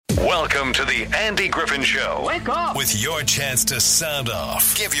Welcome to the Andy Griffin Show. Wake up! With your chance to sound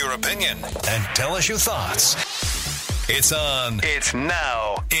off, give your opinion, and tell us your thoughts. It's on. It's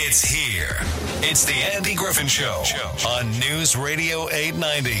now. It's here. It's the Andy Griffin Show on News Radio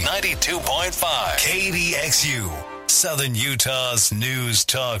 890, 92.5, KDXU, Southern Utah's news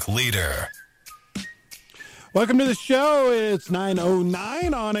talk leader. Welcome to the show. It's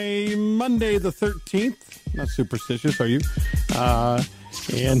 9:09 on a Monday the 13th. Not superstitious, are you?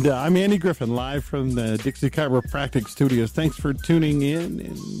 And I'm Andy Griffin, live from the Dixie Chiropractic Studios. Thanks for tuning in.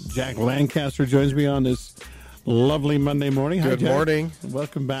 And Jack Lancaster joins me on this lovely Monday morning. Good morning.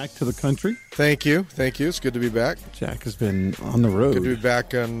 Welcome back to the country. Thank you. Thank you. It's good to be back. Jack has been on the road. Good to be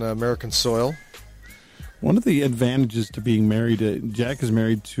back on American soil. One of the advantages to being married, Jack is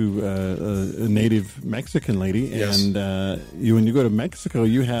married to a native Mexican lady. Yes. And when you go to Mexico,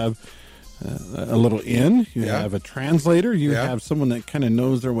 you have a little inn, you have a translator, you have someone that kind of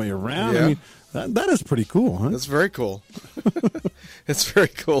knows their way around. Yeah. I mean, that is pretty cool, huh? That's very cool. It's very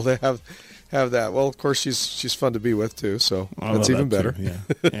cool to have that. Well, of course, she's fun to be with, too, so that's even better. Too, yeah.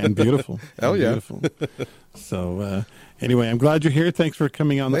 And beautiful. Hell yeah. Beautiful. So, anyway, I'm glad you're here. Thanks for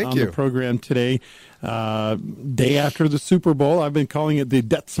coming on the program today. Day after the Super Bowl. I've been calling it the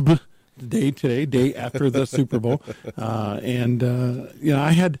Detzb day today, day after the Super Bowl.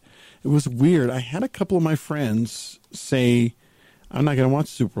 It was weird. I had a couple of my friends say, I'm not going to watch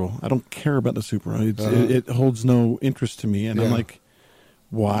Super Bowl. I don't care about the Super Bowl. It holds no interest to me. And I'm like,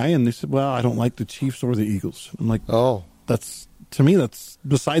 why? And they said, well, I don't like the Chiefs or the Eagles. I'm like, to me, that's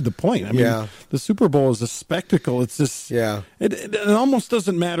beside the point. I mean, the Super Bowl is a spectacle. It's just, it almost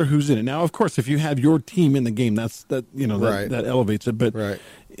doesn't matter who's in it. Now, of course, if you have your team in the game, that elevates it. But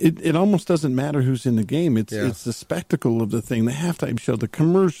it almost doesn't matter who's in the game. It's the spectacle of the thing, the halftime show, the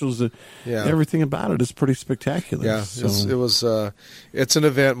commercials, everything about it is pretty spectacular. Yeah, so. It's an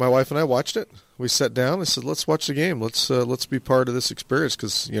event. My wife and I watched it. We sat down and said, let's watch the game. Let's be part of this experience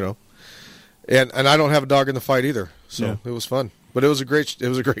because, and I don't have a dog in the fight either. So it was fun. But it was a great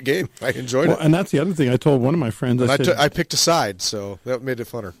game. I enjoyed it. And that's the other thing. I told one of my friends. I picked a side, so that made it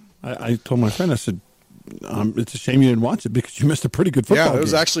funner. I told my friend, I said, it's a shame you didn't watch it because you missed a pretty good football game. Yeah, it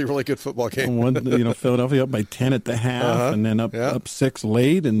was actually a really good football game. Philadelphia up by 10 at the half, and then up 6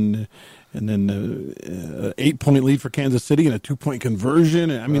 late, and then an 8-point lead for Kansas City and a 2-point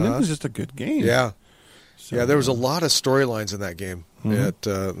conversion. I mean, it was just a good game. Yeah. So, there was a lot of storylines in that game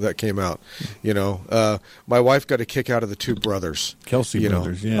that came out. My wife got a kick out of the two brothers. Kelsey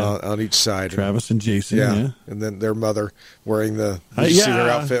brothers, on each side. Travis and Jason, And then their mother wearing the see their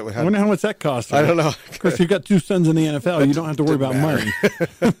outfit. I wonder how much that cost. I don't know. Of course, you've got two sons in the NFL. You don't have to worry about money.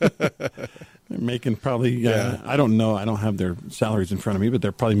 They're making probably, I don't know. I don't have their salaries in front of me, but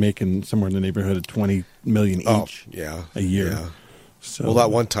they're probably making somewhere in the neighborhood of $20 million each a year. Yeah. So, well, that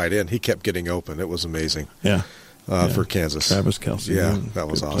one tight end, he kept getting open. It was amazing. For Kansas. Travis Kelsey. Yeah, that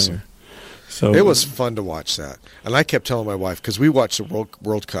was awesome. Player. So it was fun to watch that. And I kept telling my wife, because we watched the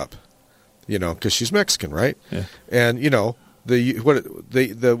World Cup, because she's Mexican, right? Yeah. And, the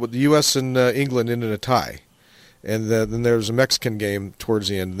U.S. and England ended in a tie. And then there was a Mexican game towards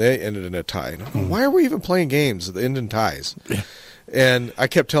the end. They ended in a tie. And I'm like, why are we even playing games that end in ties? Yeah. And I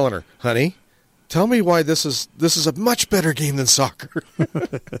kept telling her, honey, tell me why this is a much better game than soccer. Were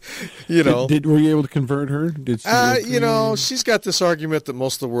you able to convert her? Did she she's got this argument that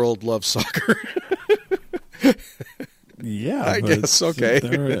most of the world loves soccer. Yeah, I guess okay.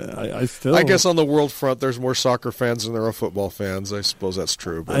 I guess on the world front, there's more soccer fans than there are football fans. I suppose that's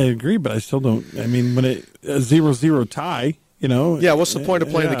true. But. I agree, but I still don't. I mean, when a 0-0 tie, Yeah, what's the point of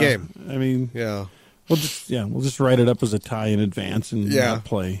playing the game? I mean, we'll just write it up as a tie in advance and not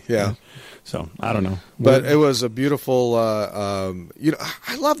play. Yeah. So I don't know, but it was a beautiful. I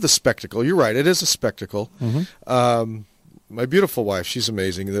love the spectacle. You're right; it is a spectacle. Mm-hmm. My beautiful wife, she's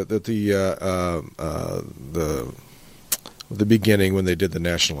amazing. The beginning when they did the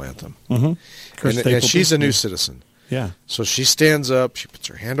national anthem, and she's a new citizen. Yeah, so she stands up, she puts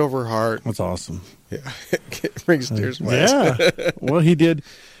her hand over her heart. That's awesome. Yeah, it brings tears to my eyes. Yeah, well, he did.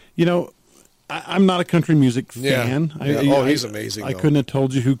 I'm not a country music fan. He's amazing. I couldn't have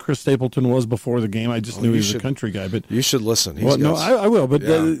told you who Chris Stapleton was before the game. I just knew he was a country guy. But you should listen. I will. But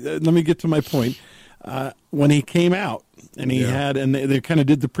let me get to my point. When he came out, and he had, and they kind of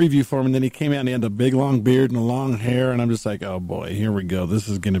did the preview for him, and then he came out and he had a big long beard and a long hair, and I'm just like, oh boy, here we go. This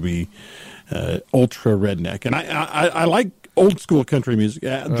is going to be ultra redneck. And I like old school country music,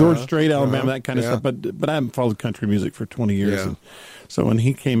 George Strait, Alabama, that kind of stuff. But I haven't followed country music for 20 years. Yeah. And so when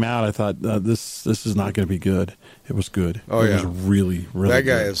he came out, I thought this is not going to be good. It was good. Oh, it was really, really.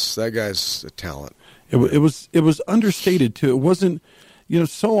 That guy's a talent. It was understated too. It wasn't.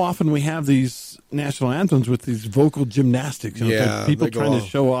 so often we have these national anthems with these vocal gymnastics. People trying to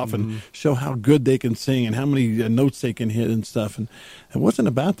show off and show how good they can sing and how many notes they can hit and stuff. And it wasn't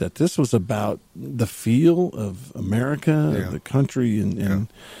about that. This was about the feel of America, the country, and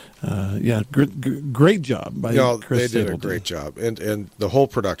great job by Chris They did Stapleton. a great job, and the whole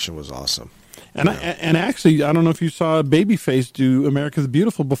production was awesome. And actually, I don't know if you saw Babyface do America's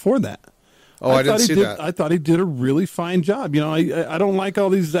Beautiful before that. Oh, I didn't see that. I thought he did a really fine job. I don't like all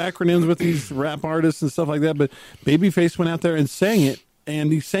these acronyms with these rap artists and stuff like that, but Babyface went out there and sang it,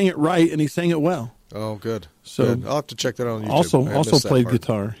 and he sang it right, and he sang it well. Oh, good. So good. I'll have to check that out on YouTube. Also played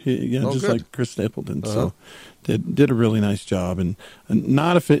guitar. Just good. like Chris Stapleton. So did a really nice job, and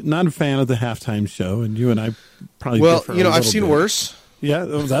not a fan of the halftime show. And you and I probably differ a I've seen bit. worse. Yeah,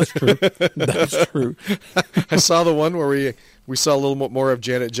 that's true. That's true. I saw the one where we saw a little more of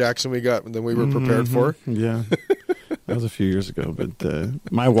Janet Jackson than we were prepared for. Yeah, that was a few years ago.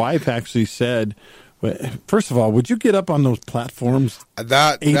 But my wife actually said, first of all, would you get up on those platforms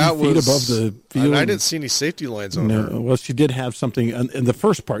that 80 was feet above the field? And I didn't see any safety lines on her. Well, she did have something in the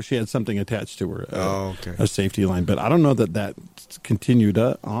first part. She had something attached to her, a safety line. But I don't know that continued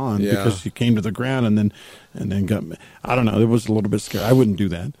on because she came to the ground and then got. I don't know. It was a little bit scary. I wouldn't do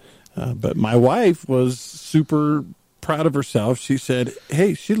that. But my wife was super proud of herself. She said,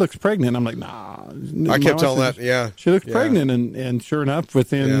 "Hey, she looks pregnant." I'm like, "Nah." I kept telling that. Yeah, she looked pregnant, and sure enough,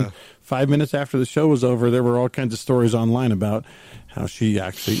 within 5 minutes after the show was over, there were all kinds of stories online about how she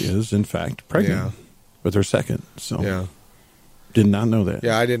actually is, in fact, pregnant with her second. So, did not know that.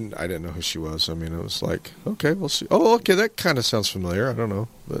 Yeah, I didn't know who she was. I mean, it was like, okay, we'll see. Oh, okay, that kind of sounds familiar. I don't know,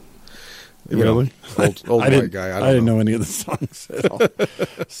 but really, old white guy. I didn't know any of the songs at all.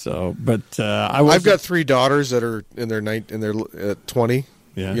 So, but I've got 3 daughters that are in their 20.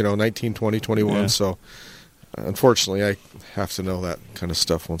 Yeah. 19, 20, 21. Yeah. So, unfortunately, I have to know that kind of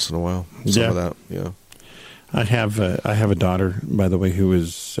stuff once in a while. Some of that, yeah. I have a daughter, by the way, who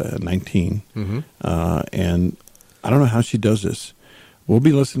is 19, and I don't know how she does this. We'll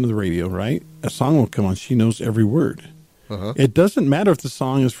be listening to the radio, right? A song will come on. She knows every word. It doesn't matter if the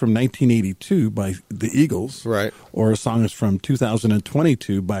song is from 1982 by the Eagles, right, or a song is from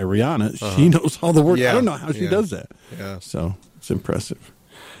 2022 by Rihanna. She knows all the words. I don't know how she does that. Yeah, so it's impressive.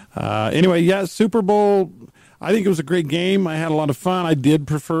 Anyway, Super Bowl. I think it was a great game. I had a lot of fun. I did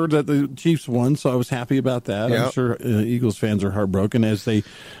prefer that the Chiefs won, so I was happy about that. Yep. I'm sure Eagles fans are heartbroken as they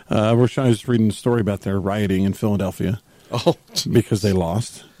were just reading a story about their rioting in Philadelphia. Oh, because they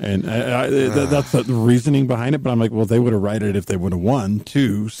lost, and that's the reasoning behind it. But I'm like, well, they would have rioted if they would have won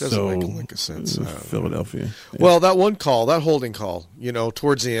too. Doesn't make a lick of sense. Philadelphia. Well, that one call, that holding call,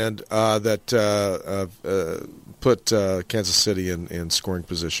 towards the end, that put Kansas City in scoring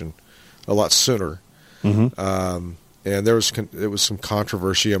position a lot sooner. And there was some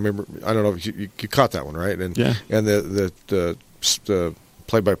controversy. I remember. I don't know if you caught that one, right? And the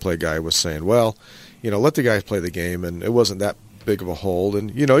play-by-play guy was saying, well, let the guys play the game, and it wasn't that big of a hold,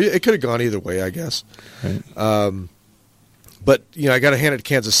 and it could have gone either way, I guess. Right. But I got to hand it to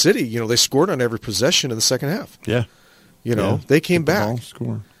Kansas City. They scored on every possession in the second half. Yeah. They came back.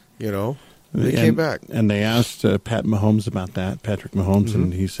 Score. They came back, and they asked Pat Mahomes about that, Patrick Mahomes,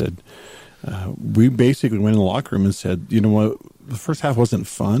 and he said, we basically went in the locker room and said, you know what, the first half wasn't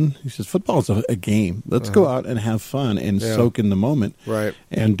fun. He says, football is a game. Let's go out and have fun and soak in the moment, right,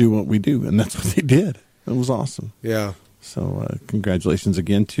 and do what we do. And that's what they did. It was awesome. Yeah. So congratulations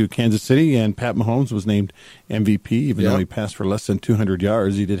again to Kansas City, and Pat Mahomes was named MVP, even though he passed for less than 200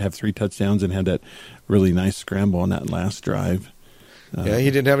 yards. He did have 3 touchdowns and had that really nice scramble on that last drive.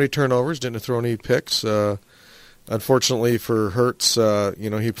 He didn't have any turnovers, didn't throw any picks. Unfortunately for Hurts,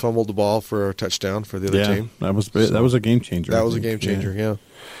 he fumbled the ball for a touchdown for the other team. That was a game changer. That was a game changer, yeah.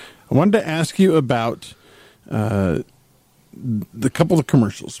 I wanted to ask you about the couple of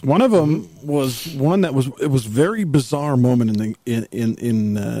commercials. One of them was one that was very bizarre moment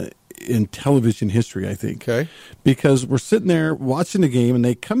in television history, I think. Okay. Because we're sitting there watching the game, and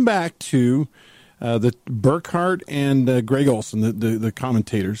they come back to the Burkhardt and Greg Olson, the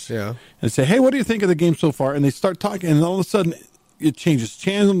commentators, and say, "Hey, what do you think of the game so far?" And they start talking, and all of a sudden, it changes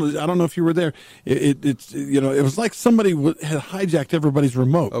channel. I don't know if you were there. It was like somebody had hijacked everybody's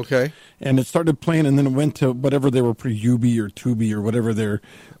remote. Okay, and it started playing, and then it went to whatever they were, Ubi or Tubi or whatever their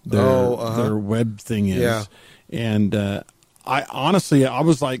web thing is. Yeah. And I honestly, I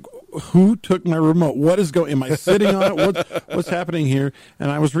was like, who took my remote? What is going? Am I sitting on it? What's happening here?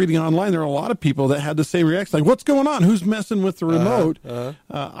 And I was reading online. There are a lot of people that had the same reaction. Like, what's going on? Who's messing with the remote?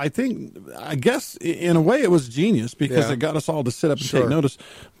 I guess in a way it was genius because it got us all to sit up and take notice.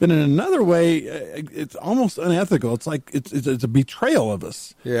 But in another way, it's almost unethical. It's like it's a betrayal of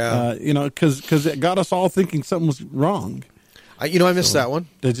us. Yeah. Because it got us all thinking something was wrong. I missed that one.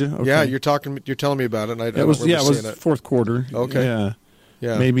 Did you? Okay. Yeah, you're telling me about it. And it was fourth quarter. Okay.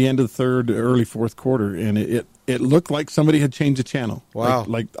 Yeah, maybe end of the third, early fourth quarter, and it looked like somebody had changed the channel. Wow!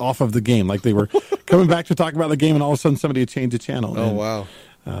 Like off of the game, like they were coming back to talk about the game, and all of a sudden somebody had changed the channel. Oh, wow!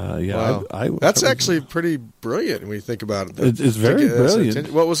 Wow. That's actually pretty brilliant when you think about it. It's very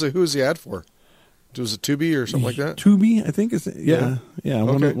brilliant. What was it? Who was the ad for? Was it Tubi or something like that? Tubi, I think. Yeah.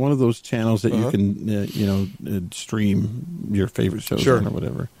 Okay. One of those channels that you can, stream your favorite shows on or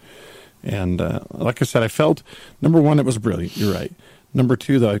whatever. And like I said, I felt, number one, it was brilliant. You're right. Number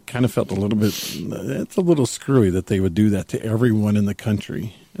two, though, I kind of felt a little bit, it's a little screwy that they would do that to everyone in the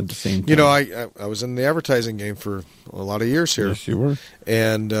country at the same time. I was in the advertising game for a lot of years here. Yes, you were.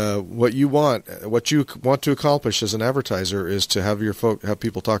 And what you want to accomplish as an advertiser is to have have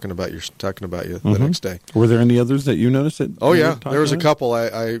people talking about you the next day. Were there any others that you noticed? Oh yeah, there was a couple.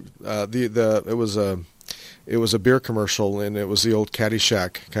 It was a beer commercial, and it was the old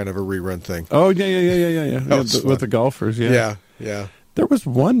Caddyshack kind of a rerun thing. Oh yeah. With the golfers, yeah. There was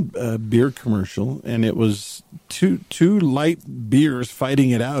one beer commercial, and it was two light beers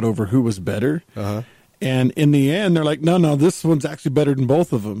fighting it out over who was better. Uh-huh. And in the end, they're like, no, this one's actually better than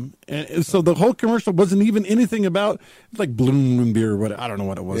both of them. And so the whole commercial wasn't even anything about, it's like Blue Moon beer or what, I don't know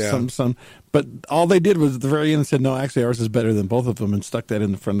what it was. Yeah. But all they did was at the very end said, no, actually ours is better than both of them, and stuck that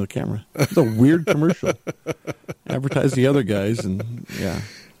in the front of the camera. It's a weird commercial. Advertise the other guys, and yeah.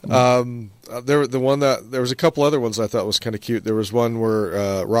 There was a couple other ones I thought was kind of cute. There was one where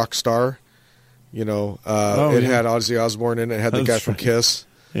Rockstar, had Ozzy Osbourne in it. It had the guy from Kiss.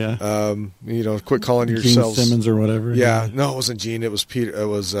 Yeah. Quit calling yourselves Gene Simmons or whatever. Yeah. No, it wasn't Gene. It was Peter. It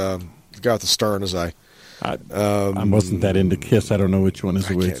was the guy with the star in his eye. I wasn't that into Kiss. I don't know which one is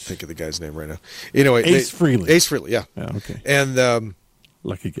which. I can't think of the guy's name right now. Anyway, Ace Frehley. Yeah. Yeah. Okay. And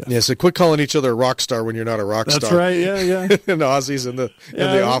lucky guess. Yeah, so quit calling each other a rock star when you're not a rock star. That's right. Yeah. And Ozzy's in the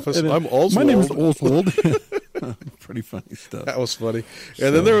office. I'm Oswald. My name is Oswald. Pretty funny stuff. That was funny.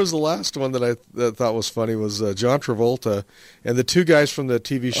 And then there was the last one that I thought was funny was John Travolta and the two guys from the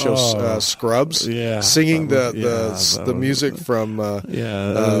TV show Scrubs singing the music from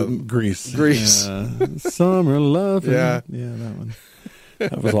Grease. Grease. Summer Love. Yeah. Yeah, that one.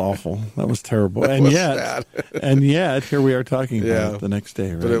 That was awful. That was terrible. Sad. And yet, here we are talking about it the next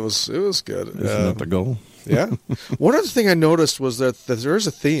day, right? But it was good. Isn't that the goal? Yeah. One other thing I noticed was that there is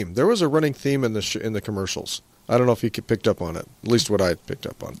a theme. There was a running theme in the commercials. I don't know if you picked up on it. At least what I picked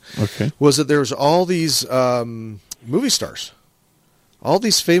up on. Okay. Was that there's all these movie stars, all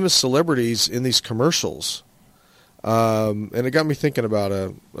these famous celebrities in these commercials, and it got me thinking about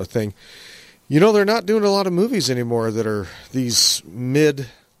a thing. They're not doing a lot of movies anymore that are these mid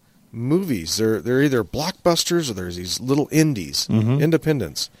movies. They're either blockbusters or there's these little indies,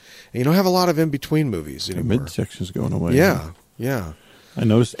 independents. And you don't have a lot of in-between movies anymore. The mid-section's going away. Yeah. I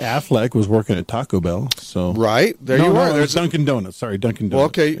noticed Affleck was working at Taco Bell. So right. You are. There's Dunkin' Donuts. Sorry, Dunkin'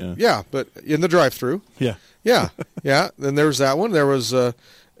 Donuts. Well, okay. Yeah, but in the drive-thru. Yeah. Yeah. Then there was that one. There was, of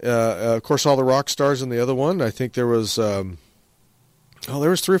course, all the rock stars in the other one. I think there was... there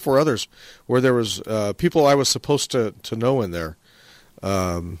was 3 or 4 others where there was people I was supposed to know in there,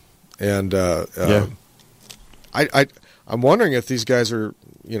 I'm wondering if these guys are,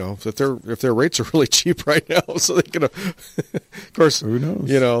 if their rates are really cheap right now, so they can, of course, who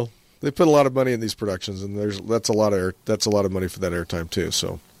knows? They put a lot of money in these productions, and that's a lot of money for that airtime too.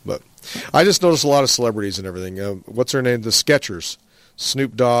 So, but I just noticed a lot of celebrities and everything. What's her name? The Skechers,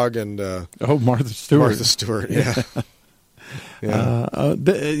 Snoop Dogg and Martha Stewart. Martha Stewart, yeah. Yeah.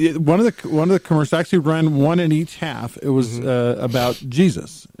 One of the commercials actually ran one in each half. It was about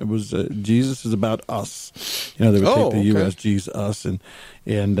Jesus. It was Jesus is about us. They would take the U.S. Jesus us, and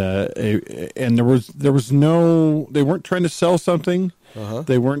there was no. They weren't trying to sell something.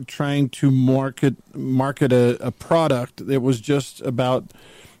 They weren't trying to market a product. It was just about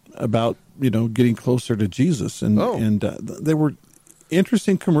getting closer to Jesus, and they were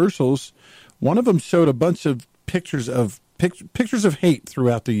interesting commercials. One of them showed a bunch of pictures of hate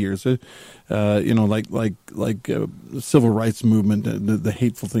throughout the years, like the civil rights movement, the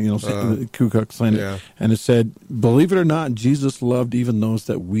hateful thing, the Ku Klux Klan, and it said, "Believe it or not, Jesus loved even those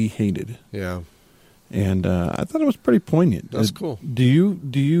that we hated." Yeah, and I thought it was pretty poignant. That's cool. Do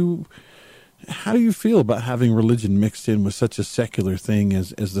you How do you feel about having religion mixed in with such a secular thing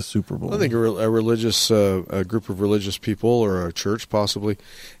as the Super Bowl? I think a religious a group of religious people or a church possibly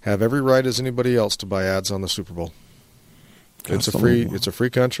have every right as anybody else to buy ads on the Super Bowl. It's a free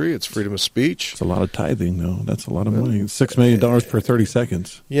country. It's freedom of speech. It's a lot of tithing, though. That's a lot of money. $6 million per 30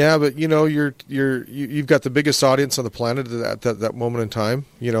 seconds. Yeah, but you've got the biggest audience on the planet at that moment in time.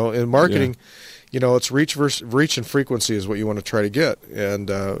 In marketing, it's reach and frequency is what you want to try to get, and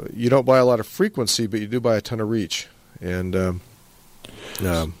you don't buy a lot of frequency, but you do buy a ton of reach. And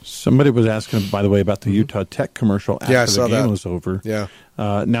somebody was asking, by the way, about the Utah Tech commercial after the game was over. Yeah.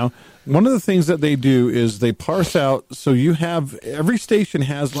 Now, one of the things that they do is they parse out. So you have every station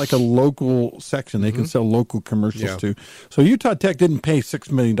has like a local section they can sell local commercials to. So Utah Tech didn't pay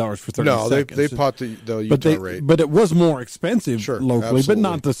 $6 million for 30 seconds. No, they bought the Utah rate, but it was more expensive locally, absolutely. But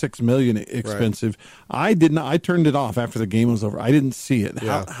not the $6 million expensive. Right. I did not. I turned it off after the game was over. I didn't see it.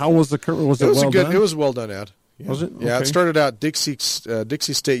 Yeah. How was the was it well done? It was a well done ad. Yeah. Was it? Yeah, okay. It started out Dixie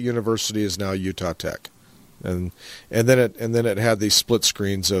State University is now Utah Tech. And then it had these split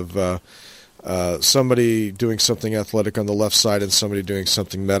screens of somebody doing something athletic on the left side and somebody doing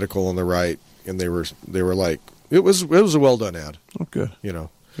something medical on the right, and they were like it was a well done ad. Oh, good.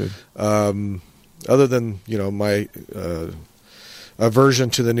 Good. Other than my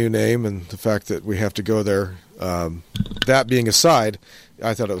aversion to the new name and the fact that we have to go there, that being aside,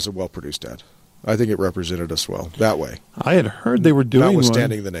 I thought it was a well produced ad. I think it represented us well that way. I had heard they were doing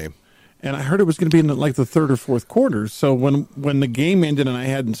notwithstanding the name. And I heard it was going to be in like the third or fourth quarter. So when the game ended and I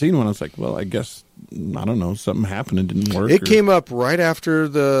hadn't seen one, I was like, well, I guess, I don't know, something happened and didn't work. It came up right after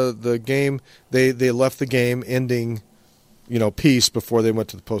the game. They left the game ending, piece before they went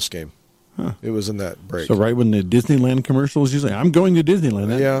to the post game. Huh. It was in that break. So right when the Disneyland commercial was usually, I'm going to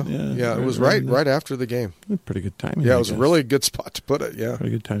Disneyland. It was right after the game. Pretty good timing. Yeah, it was a really good spot to put it. Yeah,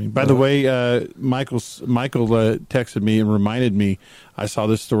 pretty good timing. By the way, Michael texted me and reminded me. I saw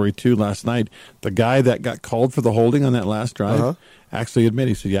this story too last night. The guy that got called for the holding on that last drive actually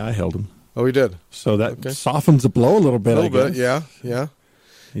admitted. He said, "Yeah, I held him." Oh, he did. So that softens the blow a little bit. A little bit, yeah.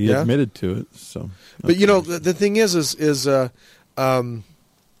 He admitted to it. So, but the thing is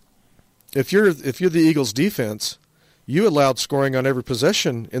if you're the Eagles' defense, you allowed scoring on every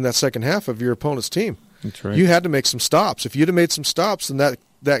possession in that second half of your opponent's team. That's right. You had to make some stops. If you'd have made some stops, then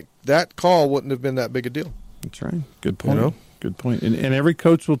that call wouldn't have been that big a deal. That's right. Good point. Good point. And every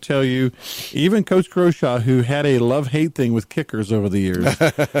coach will tell you, even Coach Croshaw, who had a love-hate thing with kickers over the years,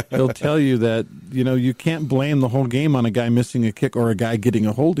 he'll tell you that, you can't blame the whole game on a guy missing a kick or a guy getting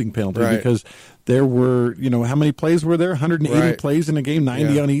a holding penalty because there were, how many plays were there? 180 plays in a game,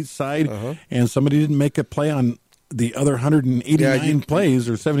 90 on each side, and somebody didn't make a play on the other 189 plays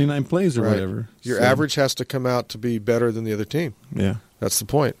or 79 plays or whatever. Your average has to come out to be better than the other team. Yeah. That's the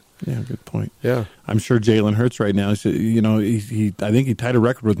point. Yeah, good point. Yeah, I'm sure Jalen Hurts right now. I think he tied a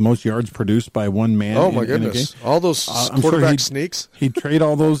record with most yards produced by one man. Oh my goodness! All those quarterback sneaks. He'd trade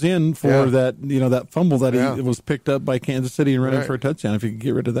all those in for that. That fumble that he was picked up by Kansas City and running for a touchdown. If he could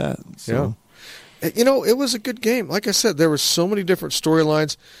get rid of that, so. Yeah. It was a good game. Like I said, there were so many different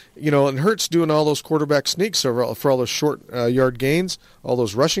storylines. And Hurts doing all those quarterback sneaks for all those short yard gains, all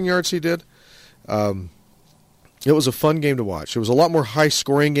those rushing yards he did. It was a fun game to watch. It was a lot more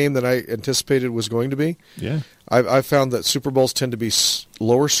high-scoring game than I anticipated was going to be. Yeah, I found that Super Bowls tend to be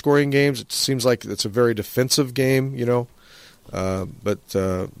lower-scoring games. It seems like it's a very defensive game, But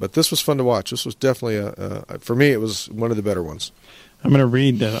this was fun to watch. This was definitely for me. It was one of the better ones. I'm going to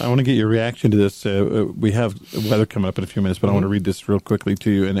read. I want to get your reaction to this. We have weather coming up in a few minutes, but I want to read this real quickly to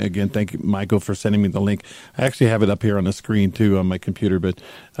you. And again, thank you, Michael, for sending me the link. I actually have it up here on the screen too on my computer, but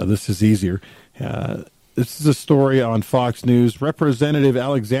this is easier. This is a story on Fox News. Representative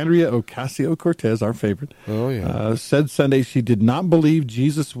Alexandria Ocasio-Cortez, our favorite, said Sunday she did not believe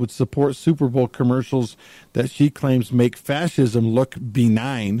Jesus would support Super Bowl commercials that she claims make fascism look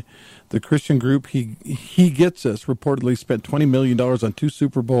benign. The Christian group He Gets Us reportedly spent $20 million on 2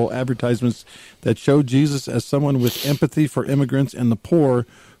 Super Bowl advertisements that showed Jesus as someone with empathy for immigrants and the poor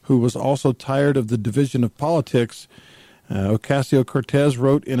who was also tired of the division of politics. Ocasio-Cortez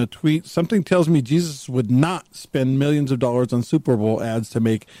wrote in a tweet, "Something tells me Jesus would not spend millions of dollars on Super Bowl ads to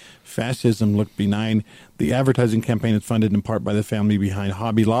make fascism look benign." The advertising campaign is funded in part by the family behind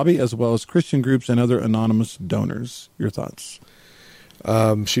Hobby Lobby, as well as Christian groups and other anonymous donors. Your thoughts?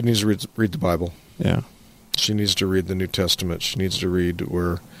 She needs to read the Bible. Yeah. She needs to read the New Testament. She needs to read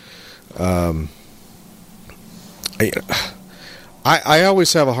where... I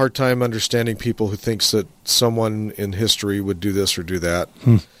always have a hard time understanding people who thinks that someone in history would do this or do that.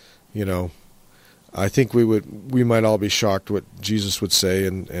 I think we might all be shocked what Jesus would say,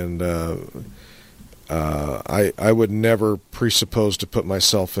 and I would never presuppose to put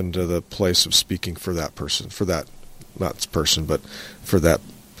myself into the place of speaking for that person, for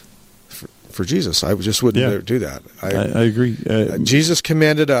Jesus. I just wouldn't do that. I agree. Jesus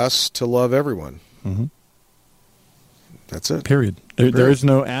commanded us to love everyone. Mm-hmm. That's it. Period. There is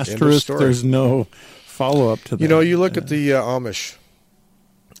no asterisk. There's no follow-up to that. You look at the Amish,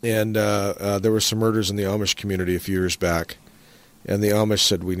 and there were some murders in the Amish community a few years back, and the Amish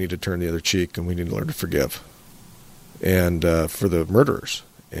said we need to turn the other cheek and we need to learn to forgive, and for the murderers.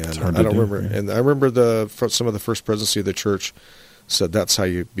 And I don't remember. Yeah. And I remember some of the first presidency of the church said that's how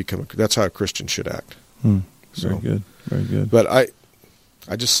a Christian should act. Very good. Very good. But I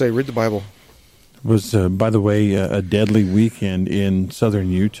just say read the Bible. It was, by the way, a deadly weekend in southern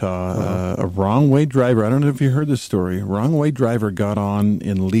Utah. A wrong-way driver, I don't know if you heard this story, a wrong-way driver got on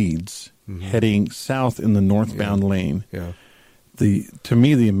in Leeds, heading south in the northbound lane. Yeah. To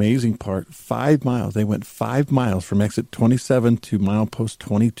me, the amazing part, 5 miles. They went 5 miles from exit 27 to milepost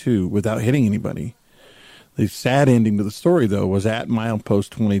 22 without hitting anybody. The sad ending to the story, though, was at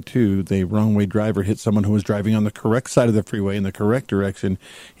milepost 22, the wrong-way driver hit someone who was driving on the correct side of the freeway in the correct direction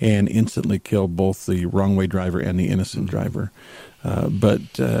and instantly killed both the wrong-way driver and the innocent driver.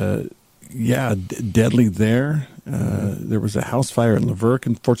 Deadly there. There was a house fire in Laverque.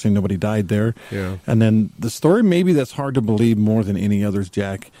 Unfortunately, nobody died there. Yeah. And then the story maybe that's hard to believe more than any others,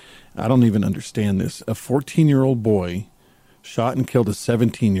 Jack, I don't even understand this. A 14-year-old boy shot and killed a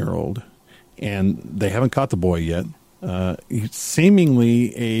 17-year-old. And they haven't caught the boy yet. He's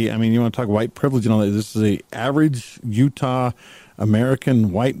seemingly you want to talk white privilege and all that. This is a average Utah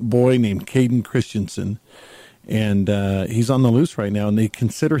American white boy named Caden Christensen. And he's on the loose right now, and they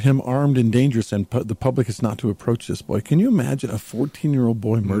consider him armed and dangerous, and the public is not to approach this boy. Can you imagine a 14-year-old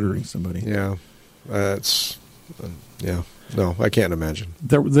boy murdering somebody? Yeah. No, I can't imagine.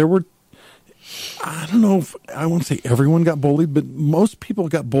 There were... I don't know if I won't say everyone got bullied, but most people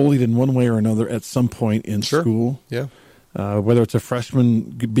got bullied in one way or another at some point in school. Yeah. Whether it's a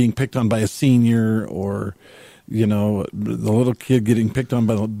freshman being picked on by a senior or, the little kid getting picked on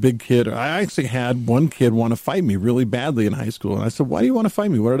by the big kid. I actually had one kid want to fight me really badly in high school. And I said, why do you want to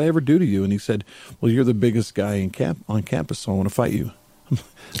fight me? What did I ever do to you? And he said, well, you're the biggest guy on campus, so I want to fight you.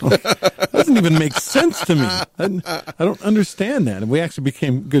 That doesn't even make sense to me. I don't understand that. And we actually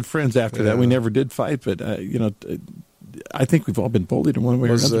became good friends after that. We never did fight, but I think we've all been bullied in one way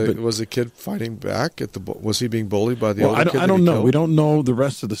or another. Was the kid fighting back was he being bullied by the older kid? I don't know. We don't know the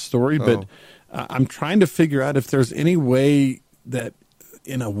rest of the story, but I'm trying to figure out if there's any way that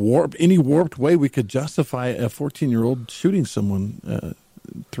in any warped way we could justify a 14-year-old shooting someone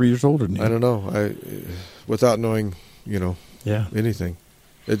 3 years older than him. I don't know. Without knowing, anything.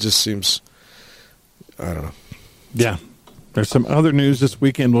 It just seems, I don't know. Yeah. There's some other news this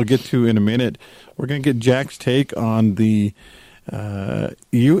weekend we'll get to in a minute. We're going to get Jack's take on the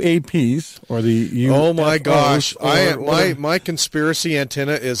UAPs or the UFOs. Oh, my gosh. My conspiracy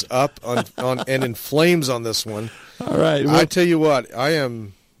antenna is up on and in flames on this one. All right. I tell you what, I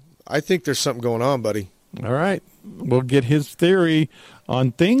think there's something going on, buddy. All right. We'll get his theory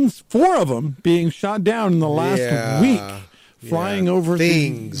on things, 4 of them being shot down in the last week. Flying over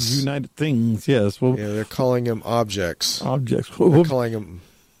things. The United Things, yes. They're calling them objects. Objects. They're calling them.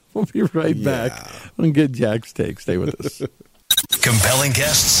 We'll be right back. We'll get Jack's take. Stay with us. Compelling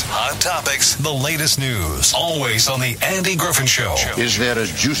guests, hot topics, the latest news. Always on the Andy Griffin Show. Is there a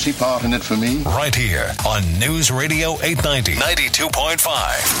juicy part in it for me? Right here on News Radio 890, 92.5,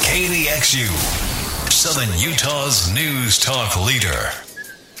 KDXU. Southern Utah's news talk leader.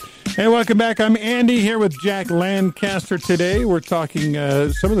 Hey, welcome back. I'm Andy here with Jack Lancaster today. We're talking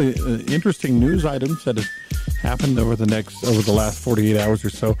some of the interesting news items that have happened over the last 48 hours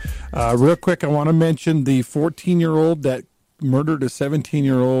or so. Real quick, I want to mention the 14-year-old that murdered a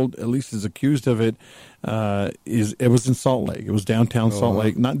 17-year-old, at least is accused of it. It was in Salt Lake. It was downtown Salt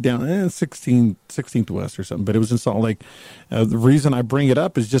Lake, not down 16th West or something, but it was in Salt Lake. The reason I bring it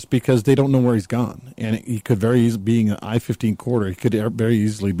up is just because they don't know where he's gone, and he could very easily, being an I-15 corridor, he could very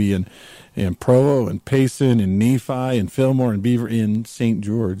easily be in Provo and Payson and Nephi and Fillmore and Beaver in St.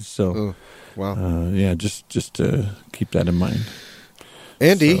 George. So, wow, just keep that in mind.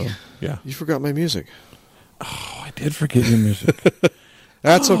 Andy, you forgot my music. Oh, I did forget your music.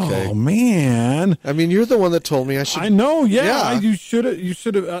 That's okay. Oh man! I mean, you're the one that told me I should. I know. Yeah. You should have. You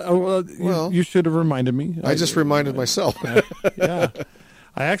should have. You should have reminded me. I just reminded myself. Yeah.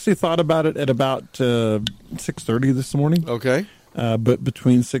 I actually thought about it at about 6:30 this morning. Okay. But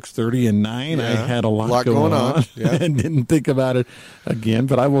between 6:30 and 9, I had a lot going on yeah. and didn't think about it again.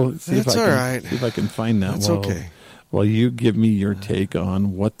 But I will see That's see if I can find that. That's okay. Well, you give me your take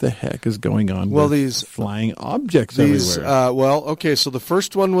on what the heck is going on with these flying objects everywhere. Okay, so the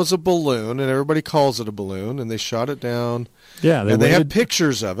first one was a balloon, and everybody calls it a balloon, and they shot it down. Yeah, they have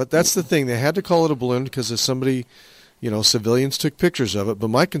pictures of it. That's the thing. They had to call it a balloon because if somebody, civilians took pictures of it. But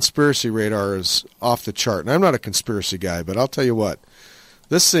my conspiracy radar is off the chart. And I'm not a conspiracy guy, but I'll tell you what.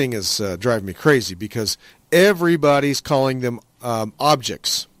 This thing is driving me crazy because everybody's calling them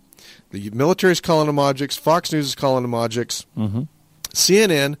objects. The military's calling them objects. Fox News is calling them objects. Mm-hmm.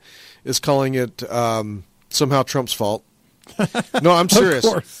 CNN is calling it somehow Trump's fault. No, I'm serious.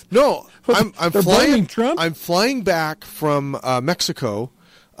 Of course. No, I'm They're blaming Trump? I'm flying back from Mexico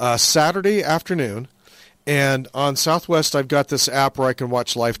Saturday afternoon, and on Southwest I've got this app where I can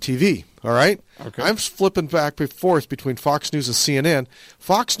watch live TV. All right? Okay. I'm flipping back and forth between Fox News and CNN.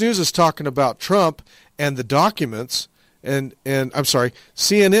 Fox News is talking about Trump and the documents. And I'm sorry,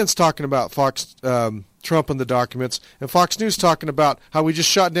 CNN's talking about Trump and the documents, and Fox News talking about how we just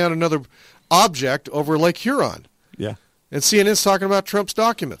shot down another object over Lake Huron. Yeah. And CNN's talking about Trump's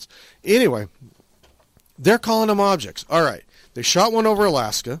documents. Anyway, they're calling them objects. All right. They shot one over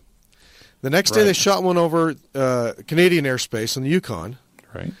Alaska. The next day they shot one over Canadian airspace in the Yukon.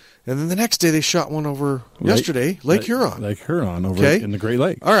 Right. And then the next day they shot one over Lake Huron. Lake Huron over in the Great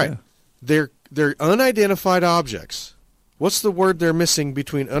Lakes. All right. Yeah. They're unidentified objects. What's the word they're missing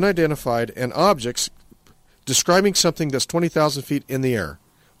between unidentified and objects describing something that's 20,000 feet in the air?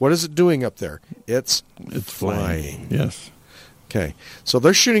 What is it doing up there? It's flying. Yes. Okay. So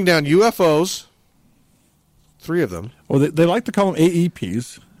they're shooting down UFOs, 3 of them. Well, they like to call them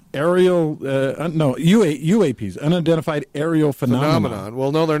AEPs, UAPs, unidentified aerial phenomenon.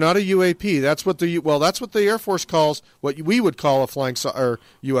 Well, no, they're not a UAP. That's what the Air Force calls what we would call a flying or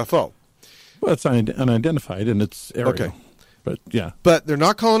UFO. Well, it's unidentified and it's aerial. Okay. But yeah. But they're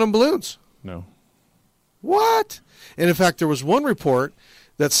not calling them balloons. No. What? And in fact, there was one report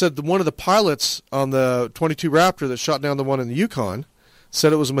that said that one of the pilots on the 22 Raptor that shot down the one in the Yukon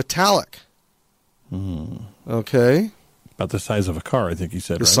said it was metallic. Okay. About the size of a car, I think he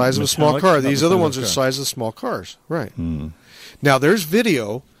said. The size of a small car. These other ones are the size of small cars. Right. Now, there's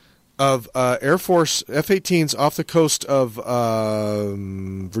video of Air Force F-18s off the coast of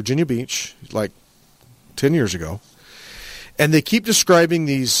Virginia Beach, like 10 years ago. And they keep describing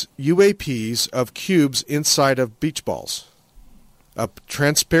these UAPs of cubes inside of beach balls. A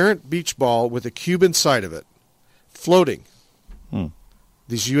transparent beach ball with a cube inside of it, floating.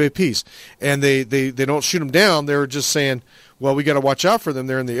 These UAPs. And they don't shoot them down. They're just saying, well, we got to watch out for them.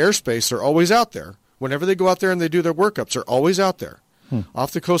 They're in the airspace. They're always out there. Whenever they go out there and they do their workups, they're always out there.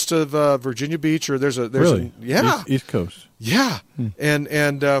 Off the coast of Virginia Beach, or there's really? East Coast. Yeah.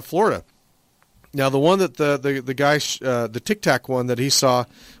 And Florida. Now, the one that the guy, the Tic Tac one that he saw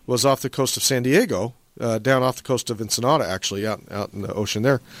was off the coast of San Diego, down off the coast of Ensenada, actually, out in the ocean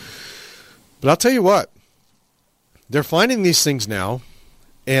there. But I'll tell you what, they're finding these things now,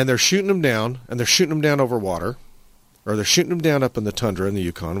 and they're shooting them down, and they're shooting them down over water, or they're shooting them down up in the tundra in the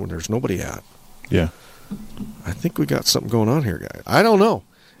Yukon when there's nobody at. Yeah. I think we got something going on here, guys. I don't know.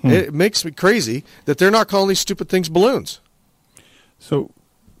 It makes me crazy that they're not calling these stupid things balloons. So,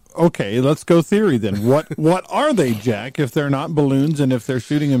 okay, let's go theory then. What are they, Jack, if they're not balloons and if they're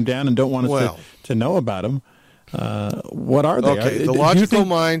shooting them down and don't want us to know about them? What are they? Okay, the logical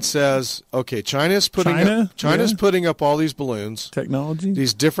mind says, okay, China's putting up all these balloons. Technology?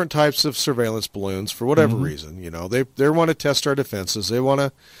 These different types of surveillance balloons for whatever reason. They want to test our defenses. They want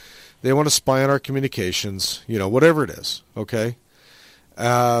to spy on our communications, whatever it is, okay?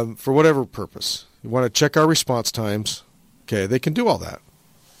 For whatever purpose. You want to check our response times. Okay, they can do all that.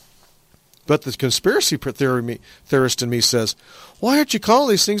 But the conspiracy theorist in me says, why aren't you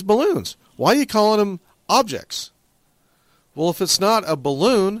calling these things balloons? Why are you calling them objects? Well, if it's not a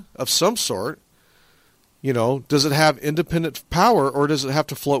balloon of some sort, does it have independent power or does it have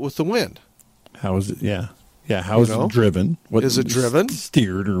to float with the wind? How is it? Yeah. Yeah, how is it driven? Is it driven?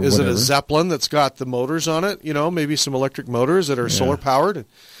 Steered or is whatever? Is it a Zeppelin that's got the motors on it? Maybe some electric motors that are solar powered?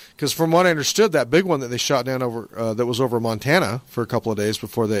 Because from what I understood, that big one that they shot down over that was over Montana for a couple of days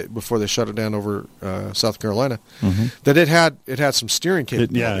before they shut it down over South Carolina, that it had some steering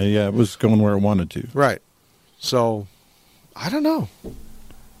capability. It was going where it wanted to. Right. So, I don't know.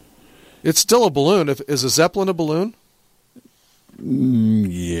 It's still a balloon. Is a Zeppelin a balloon?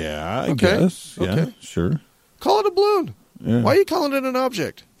 Yeah, I guess. Yeah, okay. Sure. Call it a balloon. Yeah. Why are you calling it an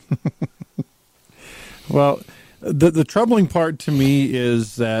object? Well, the troubling part to me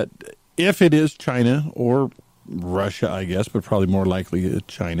is that if it is China or Russia, I guess, but probably more likely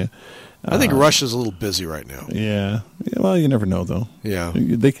China. I think Russia's a little busy right now. Yeah. Well, you never know, though. Yeah.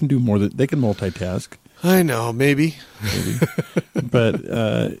 They can do more. They can multitask. I know, maybe. But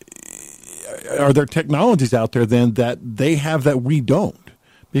are there technologies out there then that they have that we don't?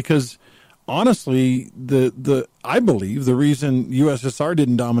 Because honestly, I believe the reason USSR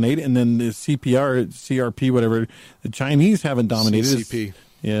didn't dominate and then the CRP, whatever, the Chinese haven't dominated. CCP.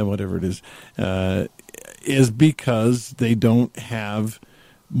 Whatever it is because they don't have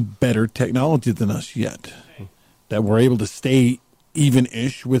better technology than us yet. That we're able to stay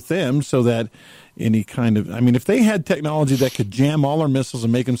even-ish with them so that any kind of... I mean, if they had technology that could jam all our missiles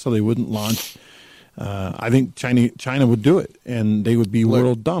and make them so they wouldn't launch, I think China would do it, and they would be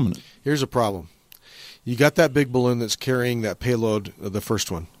world dominant. Here's a problem. You got that big balloon that's carrying that payload, the first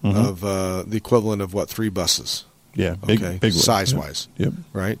one, of the equivalent of, 3 buses? Yeah, big size-wise. Yep.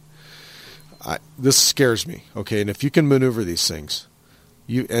 Right? This scares me, okay? And if you can maneuver these things,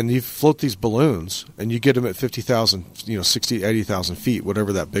 you float these balloons, and you get them at 50,000, 60, 80,000 feet,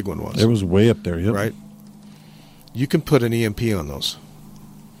 whatever that big one was. It was way up there, yep. Right? You can put an EMP on those.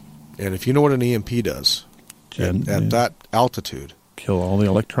 And if you know what an EMP does, at that altitude... Kill all the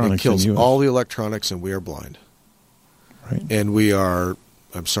electronics. It kills all the electronics, and we are blind. Right. And we are,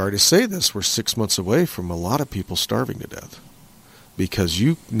 I'm sorry to say this, we're 6 months away from a lot of people starving to death. Because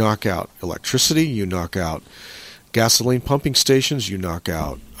you knock out electricity, you knock out gasoline pumping stations, you knock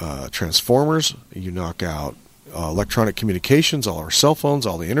out transformers, you knock out electronic communications, all our cell phones,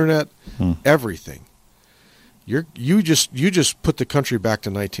 all the internet, everything. You just put the country back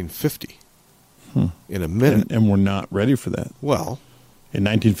to 1950 in a minute. And we're not ready for that. Well... In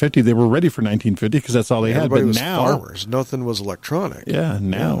 1950, they were ready for 1950 because that's all they had. But was now, farmers. Nothing was electronic. Yeah,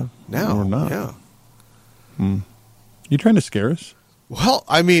 now we're not. Yeah. You trying to scare us? Well,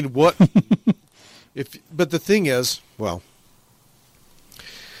 I mean, what? But the thing is, well,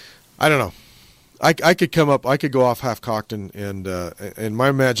 I don't know. I could come up. I could go off half cocked, and my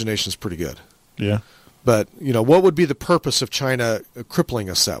imagination's pretty good. Yeah. But what would be the purpose of China crippling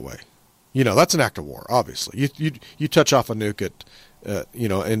us that way? That's an act of war. Obviously, you touch off a nuke at.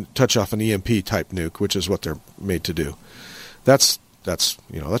 And touch off an EMP type nuke, which is what they're made to do. That's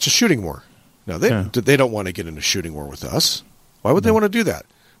a shooting war. Now they don't want to get in a shooting war with us. Why would they want to do that?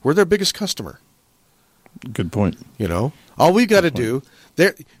 We're their biggest customer. Good point. All we got to do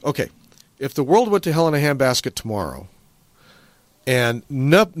okay. If the world went to hell in a handbasket tomorrow, and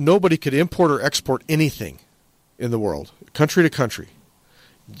nobody could import or export anything in the world, country to country,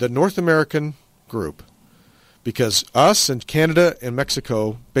 the North American group. Because us and Canada and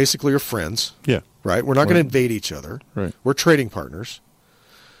Mexico basically are friends. Yeah. Right? We're not going to invade each other. Right. We're trading partners.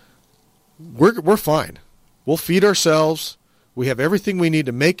 We're fine. We'll feed ourselves. We have everything we need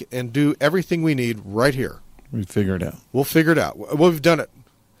to make and do everything we need right here. We figure it out. We'll figure it out. Well, we've done it.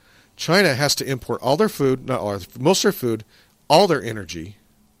 China has to import all their food, most of their food, all their energy.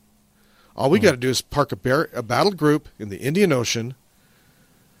 All we got to do is park a battle group in the Indian Ocean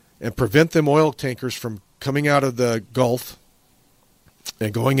and prevent them oil tankers from coming out of the Gulf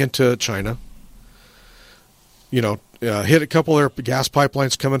and going into China, hit a couple of their gas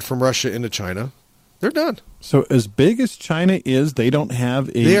pipelines coming from Russia into China. They're done. So as big as China is, they don't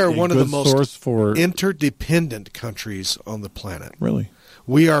have They are one of the most interdependent countries on the planet. Really?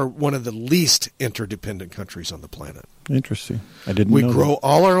 We are one of the least interdependent countries on the planet. Interesting. I didn't know We grow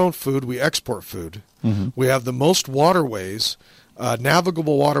all our own food. We export food. Mm-hmm. We have the most waterways,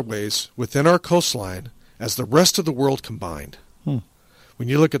 navigable waterways within our coastline as the rest of the world combined. When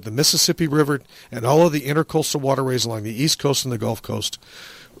you look at the Mississippi River and all of the intercoastal waterways along the East Coast and the Gulf Coast,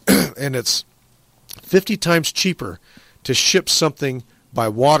 and it's 50 times cheaper to ship something by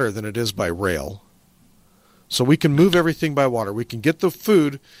water than it is by rail. So we can move everything by water. We can get the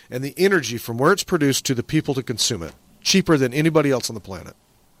food and the energy from where it's produced to the people to consume it, cheaper than anybody else on the planet.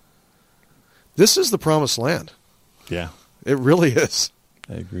 This is the promised land. Yeah. It really is.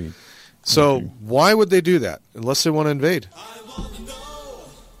 I agree. So why would they do that unless they want to invade?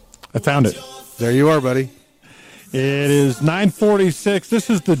 I found it. There you are, buddy. It is 9:46. This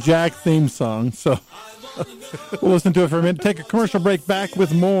is the Jack theme song. So we'll listen to it for a minute. Take a commercial break. Back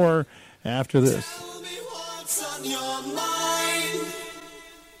with more after this.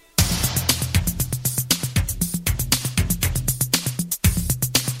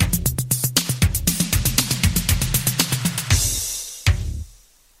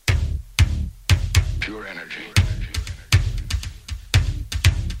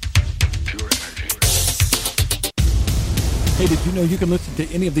 Hey, did you know you can listen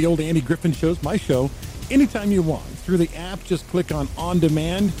to any of the old Andy Griffin shows, my show, anytime you want? Through the app, just click on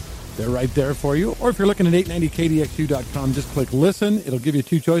demand. They're right there for you. Or if you're looking at 890kdxu.com, just click listen. It'll give you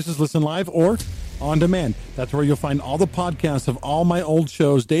two choices, listen live or on demand. That's where you'll find all the podcasts of all my old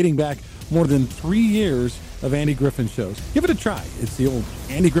shows dating back more than 3 years of Andy Griffin shows. Give it a try. It's the old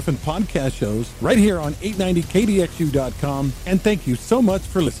Andy Griffin podcast shows right here on 890kdxu.com. And thank you so much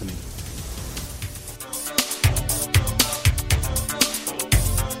for listening.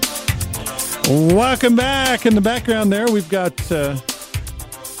 Welcome back. In the background there, we've got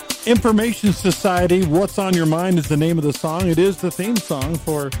Information Society. What's on Your Mind is the name of the song. It is the theme song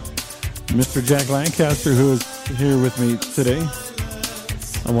for Mr. Jack Lancaster, who is here with me today.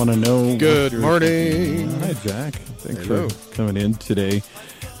 I want to know. Good morning. Hi, Jack. Thanks Hello. for coming in today.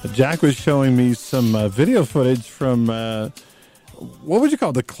 Jack was showing me some video footage from, what would you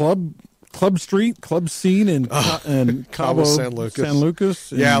call it? The club scene in Cabo San Lucas. San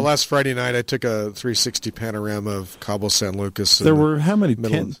Lucas. Yeah, last Friday night I took a 360 panorama of Cabo San Lucas. There were how many?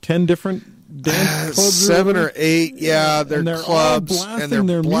 10 different dance clubs? 7 or 8. Yeah, they're they're all clubs, blasting and they're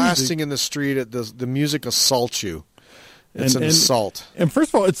their blasting music. in the street. The music assaults you. It's an assault. And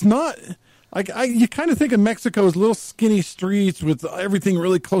first of all, it's not. You kind of think of Mexico as little skinny streets with everything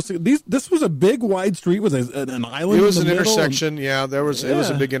really close. This was a big wide street with an island. It was in the an middle. intersection. Yeah, it was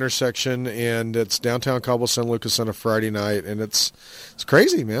a big intersection, and it's downtown Cabo San Lucas on a Friday night, and it's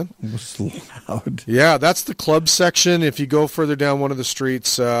crazy, man. It was loud. Yeah, that's the club section. If you go further down one of the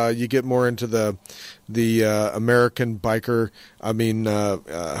streets, you get more into the American biker. I mean.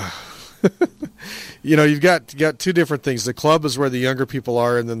 You've got two different things. The club is where the younger people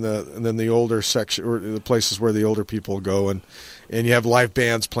are, and then the older section, or the places where the older people go, and you have live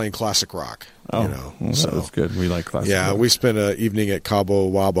bands playing classic rock. Oh, so that's good. We like classic. Yeah, rock. we spent an evening at Cabo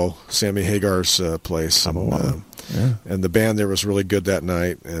Wabo, Sammy Hagar's place, and the band there was really good that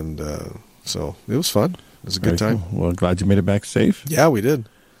night, and so it was fun. It was a good time. Cool. Well, glad you made it back safe. Yeah, we did.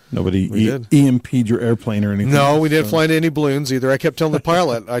 Nobody did. EMP'd your airplane or anything? No, we didn't fly into any balloons either. I kept telling the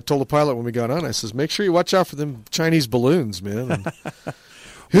pilot. I told the pilot when we got on, I says, make sure you watch out for them Chinese balloons, man. And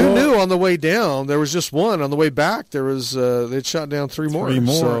who knew on the way down, there was just one. On the way back, there was they'd shot down three more.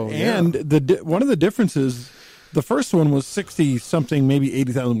 So, and one of the differences, the first one was 60-something, maybe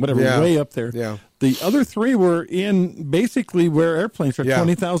 80,000, whatever, way up there. Yeah. The other three were in basically where airplanes are,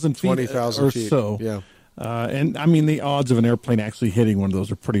 20,000 feet 20,000 or feet. so. Yeah. And I mean, the odds of an airplane actually hitting one of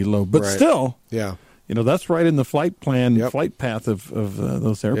those are pretty low, but still, that's right in the flight path of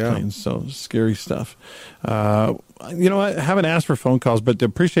those airplanes. So scary stuff. I haven't asked for phone calls, but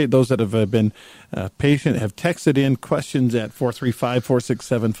appreciate those that have been patient, have texted in questions at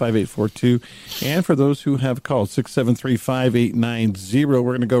 435-467-5842. And for those who have called 673-5890, we're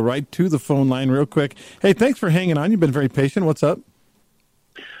going to go right to the phone line real quick. Hey, thanks for hanging on. You've been very patient. What's up?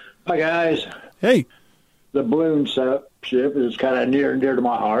 Hi, guys. Hey. The balloon ship is kind of near and dear to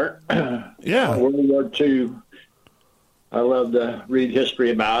my heart. Yeah. World War II, I love to read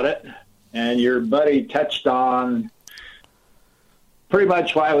history about it. And your buddy touched on pretty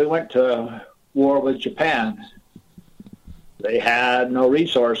much why we went to war with Japan. They had no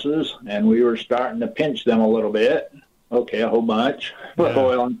resources, and we were starting to pinch them a little bit. Okay, a whole bunch with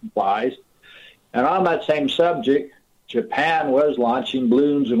oil and supplies. And on that same subject, Japan was launching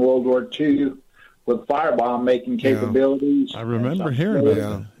balloons in World War II with firebomb making capabilities. I remember hearing about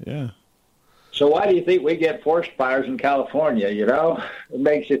that. Yeah. So why do you think we get forest fires in California? It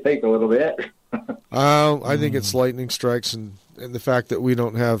makes you think a little bit. I think it's lightning strikes and the fact that we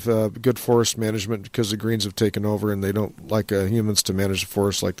don't have good forest management because the Greens have taken over and they don't like humans to manage the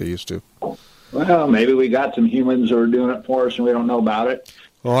forest like they used to. Well, maybe we got some humans who are doing it for us and we don't know about it.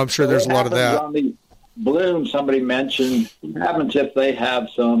 Well, I'm sure there's a lot of that. On the balloon, somebody mentioned, what happens if they have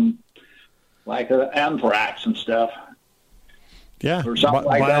some like anthrax and stuff. Yeah, or something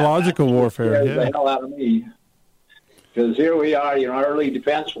like biological that. warfare. The hell out of me. Because here we are, early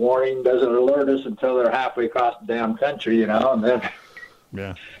defense warning doesn't alert us until they're halfway across the damn country, and then.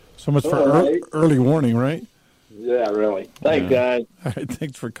 Yeah. So much for early warning, right? Yeah, really. Thanks, guys. All right,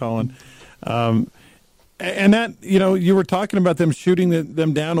 thanks for calling. And that, you were talking about them shooting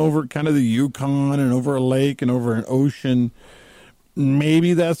them down over kind of the Yukon and over a lake and over an ocean.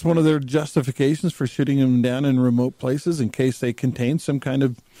 Maybe that's one of their justifications for shooting them down in remote places in case they contain some kind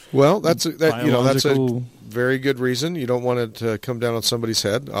of that's a very good reason. You don't want it to come down on somebody's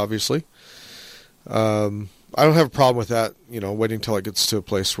head, obviously. I don't have a problem with that, waiting until it gets to a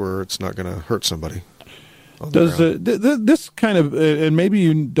place where it's not going to hurt somebody. Does this kind of, and maybe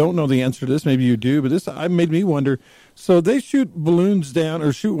you don't know the answer to this, maybe you do, but this made me wonder. So they shoot balloons down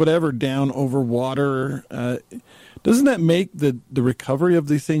or shoot whatever down over water. Doesn't that make the recovery of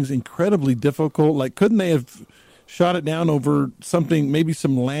these things incredibly difficult? Like, couldn't they have shot it down over something, maybe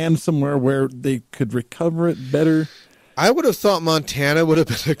some land somewhere where they could recover it better. I would have thought Montana would have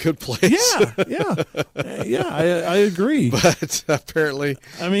been a good place. Yeah, I agree. But apparently,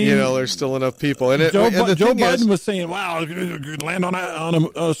 I mean, there's still enough people. And Joe Biden was saying, "Wow, you could land on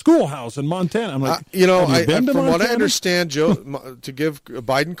a schoolhouse in Montana." I'm like, from what I understand, Joe, to give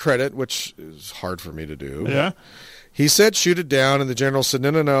Biden credit, which is hard for me to do. Yeah. He said, shoot it down, and the general said,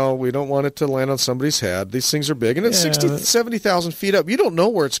 no, we don't want it to land on somebody's head. These things are big, and it's 70,000 feet up. You don't know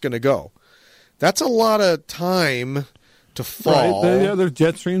where it's going to go. That's a lot of time to fall. Right. There's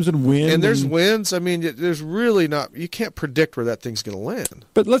jet streams and wind. And there's winds. I mean, there's really not – you can't predict where that thing's going to land.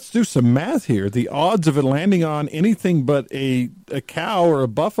 But let's do some math here. The odds of it landing on anything but a cow or a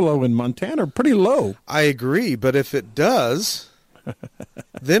buffalo in Montana are pretty low. I agree, but if it does,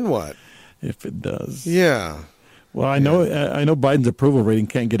 then what? If it does. Yeah. Well, I know Biden's approval rating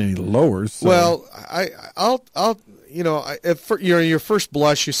can't get any lower. So. Well, I'll if your first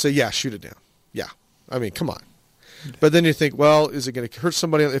blush, you say, yeah, shoot it down. Yeah, I mean, come on. But then you think, well, is it going to hurt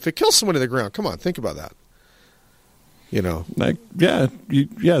somebody? If it kills somebody on the ground, come on, think about that. There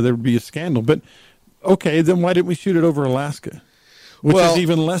would be a scandal. But okay, then why didn't we shoot it over Alaska, which is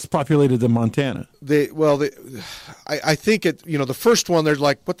even less populated than Montana? I think it. The first one, they're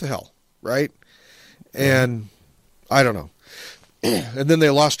like, what the hell, right? And I don't know. And then they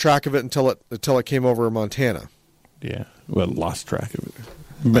lost track of it until it came over Montana. Yeah, well, lost track of it.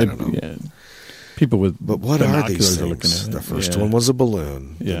 I don't know. Yeah. People with but what are these things? Looking at it. The first one was a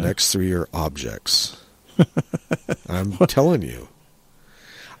balloon. Yeah. The next three are objects. I'm telling you.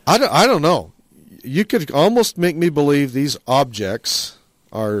 I don't know. You could almost make me believe these objects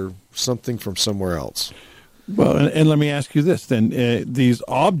are something from somewhere else. Well, and let me ask you this then: these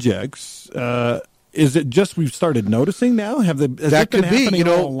objects. Is it just we've started noticing now? That could be,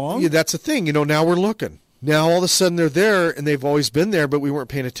 all along? Yeah, that's the thing. Now we're looking. Now all of a sudden they're there, and they've always been there, but we weren't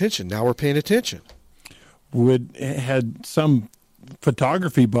paying attention. Now we're paying attention. Had some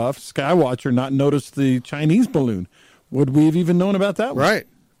photography buff, Skywatcher, not noticed the Chinese balloon? Would we have even known about that one?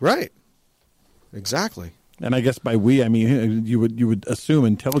 Right. Exactly. And I guess by we, I mean you would assume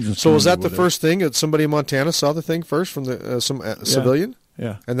intelligence. So was that the first thing that somebody in Montana saw the thing first from the civilian?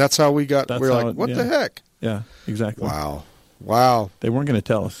 Yeah. And that's how we got. We're like, what the heck? Yeah, exactly. Wow. They weren't going to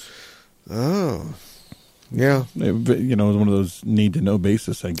tell us. Oh. Yeah. One of those need to know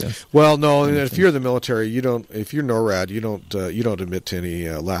basis, I guess. Well, no. If you're the military, you don't. If you're NORAD, you don't admit to any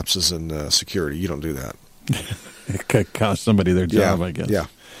lapses in security. You don't do that. It could cost somebody their job, I guess. Yeah.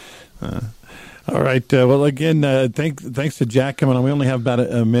 All right. Well, again, thanks to Jack coming on. We only have about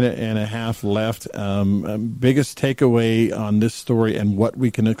a minute and a half left. Biggest takeaway on this story and what we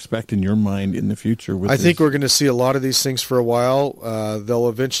can expect in your mind in the future? I think we're going to see a lot of these things for a while. They'll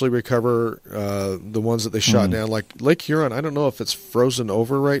eventually recover the ones that they shot down. Like Lake Huron, I don't know if it's frozen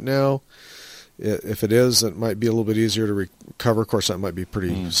over right now. If it is, it might be a little bit easier to recover. Of course, that might be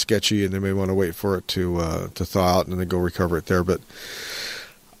pretty sketchy, and they may want to wait for it to thaw out and then go recover it there. But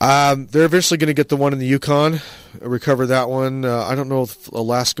they're eventually going to get the one in the Yukon, recover that one. I don't know if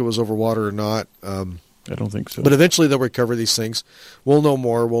Alaska was over water or not. I don't think so. But eventually they'll recover these things. We'll know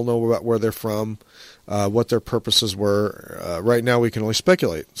more. We'll know about where they're from, what their purposes were. Right now we can only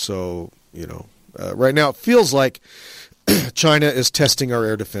speculate. So, right now it feels like China is testing our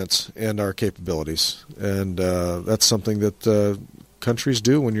air defense and our capabilities. And that's something that countries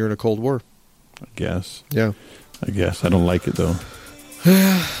do when you're in a Cold War. I guess. Yeah. I guess. I don't like it, though.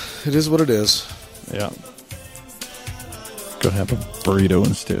 It is what it is. Yeah. Go have a burrito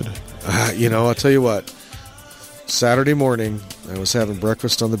instead. I'll tell you what. Saturday morning, I was having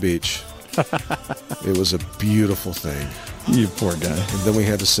breakfast on the beach. It was a beautiful thing. You poor guy. And then we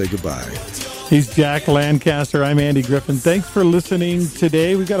had to say goodbye. He's Jack Lancaster. I'm Andy Griffin. Thanks for listening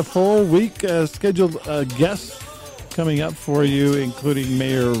today. We've got a full week scheduled guests coming up for you, including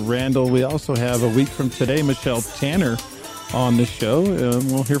Mayor Randall. We also have a week from today, Michelle Tanner on the show.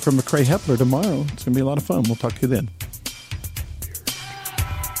 We'll hear from McCrae Hepler tomorrow. It's going to be a lot of fun. We'll talk to you then.